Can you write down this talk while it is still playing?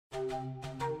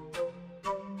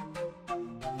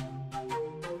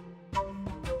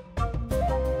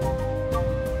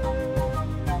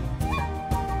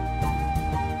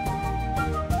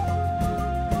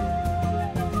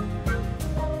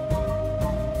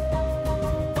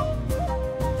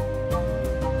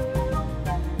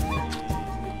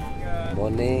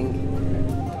Morning.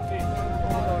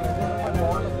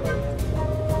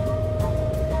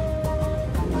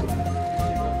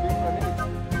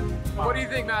 What do you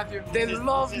think, Matthew? They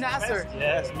love Nasser.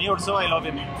 Yes, me also, I love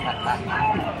him.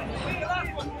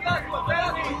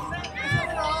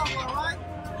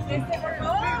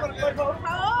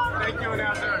 Thank you,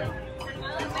 Nasser.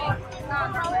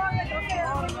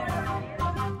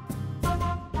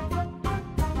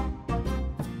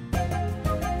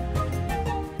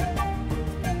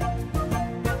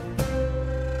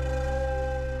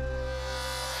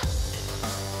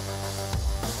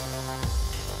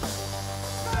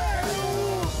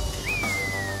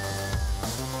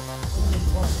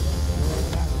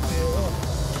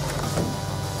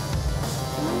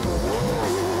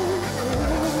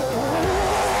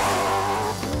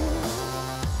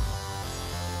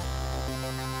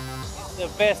 The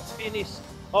best finish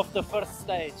of the first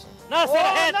stage. Nasser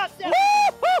ahead! Nasser!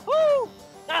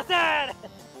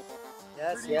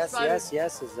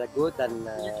 Yes, it's good, and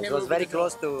it was very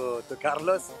close to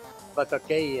Carlos, but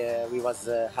okay, we was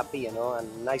happy, you know,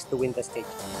 and nice to win the stage.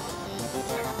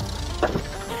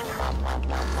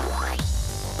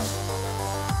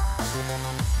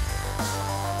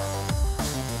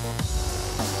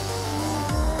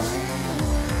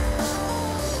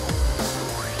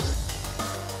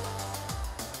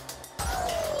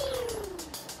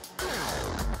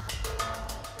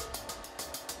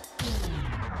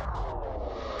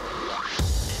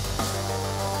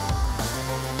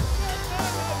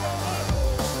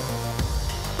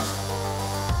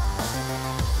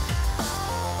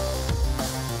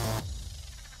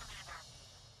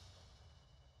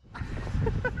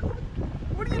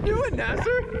 What are you doing,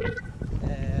 Nasser?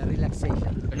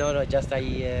 Relaxation. No, just I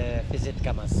visit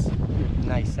Camas.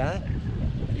 Nice, huh?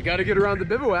 You got to get around the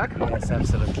bivouac. Yes,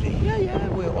 absolutely. Yeah.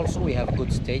 We have a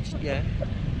good stage. Yeah,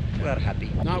 we are happy.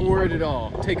 Not worried at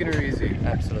all. Taking her easy.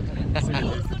 Absolutely.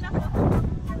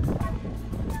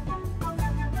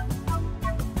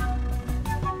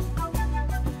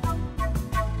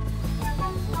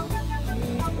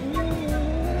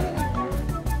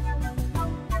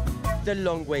 Still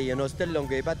long way, you know, still long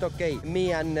way, but okay.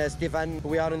 Me and Stefan,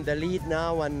 we are in the lead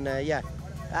now, and yeah,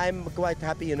 I'm quite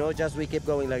happy, you know, just we keep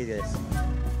going like this.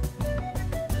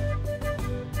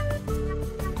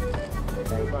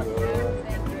 Thank you.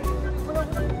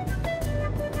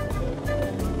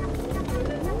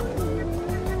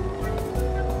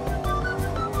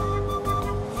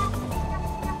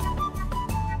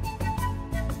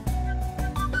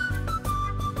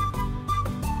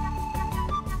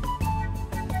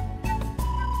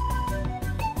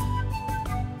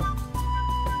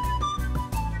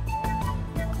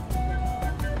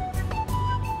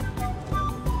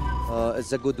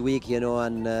 It's a good week, you know,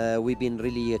 and we've been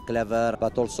really clever,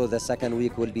 but also the second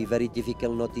week will be very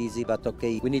difficult, not easy, but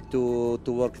okay. We need to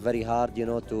work very hard, you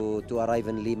know, to arrive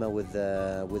in Lima with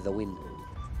the win.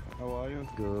 How are you?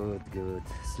 Good.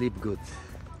 Sleep good.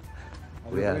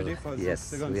 Are you ready for the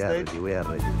second we are stage? ready, we are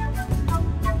ready.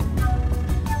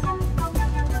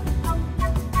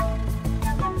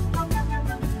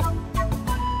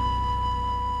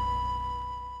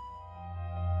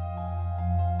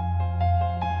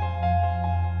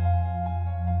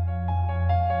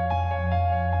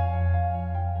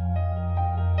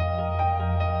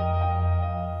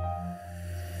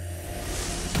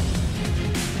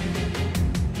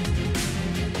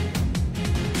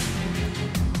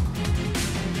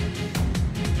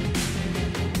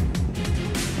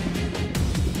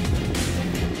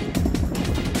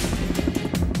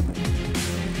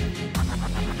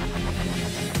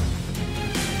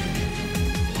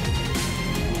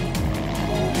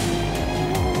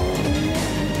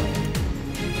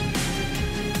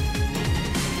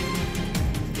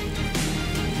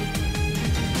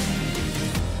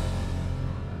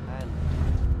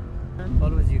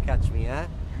 Always you catch me, huh?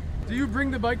 Do you bring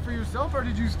the bike for yourself, or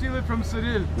did you steal it from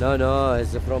Cyril? No,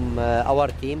 it's from our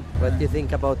team. What do you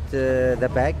think about the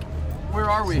bag? Where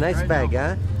are we? It's a nice right bag,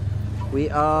 now? huh? We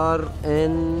are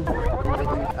in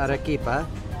Arequipa.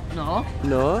 No.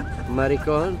 No?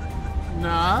 Maricon?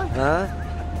 Nah. Huh?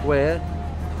 Where?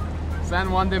 San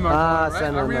Juan de Marcon, right?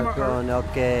 San Are Juan we in Marcon,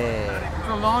 okay. It's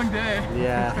a long day.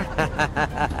 Yeah.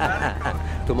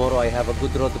 Tomorrow I have a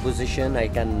good road position. I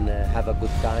can have a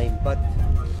good time, but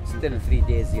still 3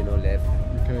 days, you know, left.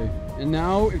 Okay. And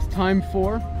now it's time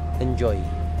for Enjoy.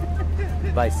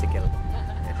 Bicycle.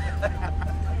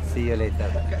 See you later.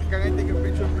 Can I take a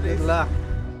picture, please? Good luck.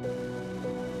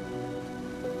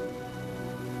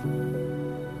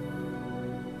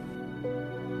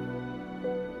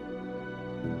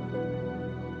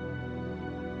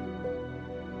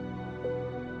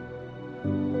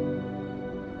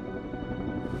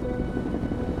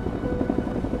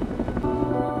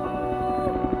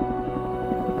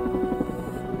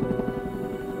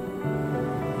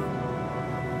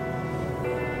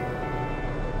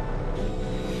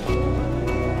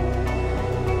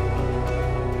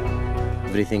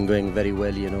 Everything going very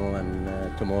well, you know,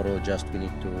 and tomorrow just we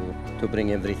need to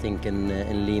bring everything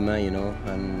in Lima, you know,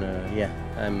 and yeah,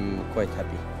 I'm quite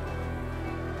happy.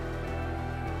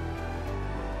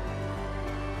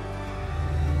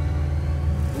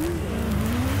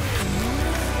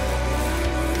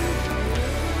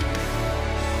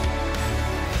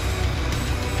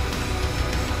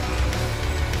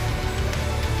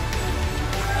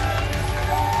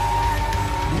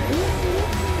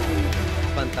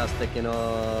 Fantastic, you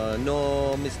know,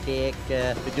 no mistake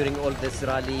during all this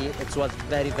rally. It was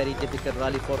very difficult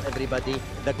rally for everybody.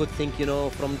 The good thing, you know,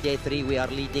 from day 3 we are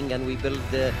leading and we build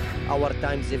our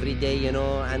times every day, you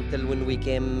know, until when we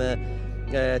came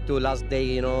to last day,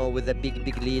 you know, with a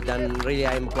big lead, and really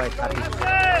I'm quite happy.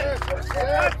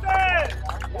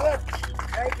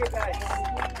 Thank you, guys.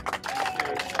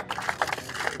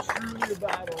 It's truly a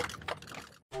battle.